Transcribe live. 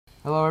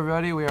Hello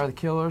everybody, we are the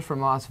Killers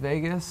from Las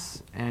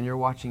Vegas, and you're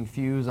watching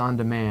Fuse on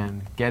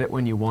Demand. Get it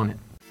when you want it.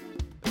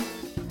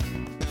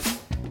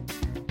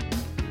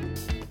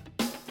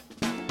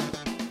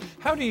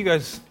 How do you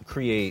guys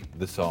create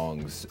the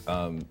songs?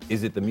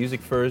 Is it the music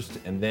first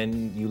and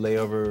then you lay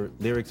over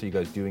lyrics? Are you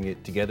guys doing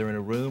it together in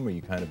a room? Or are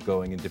you kind of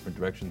going in different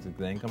directions and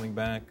then coming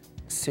back?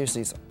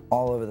 Seriously, it's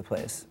all over the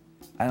place.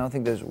 I don't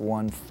think there's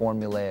one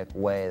formulaic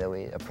way that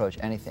we approach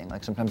anything.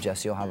 Like sometimes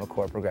Jesse will have a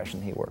chord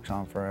progression he works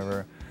on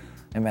forever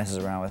and messes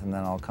around with, and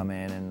then I'll come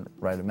in and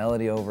write a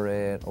melody over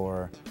it,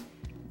 or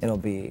it'll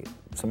be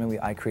something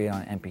I create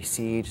on an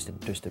MPC,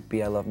 just a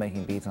beat. I love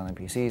making beats on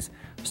MPCs.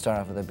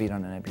 Start off with a beat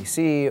on an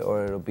MPC,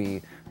 or it'll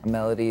be a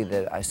melody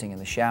that I sing in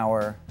the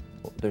shower.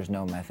 There's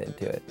no method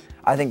to it.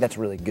 I think that's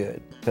really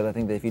good, because I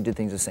think that if you did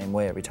things the same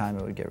way every time,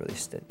 it would get really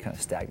kind of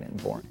stagnant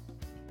and boring.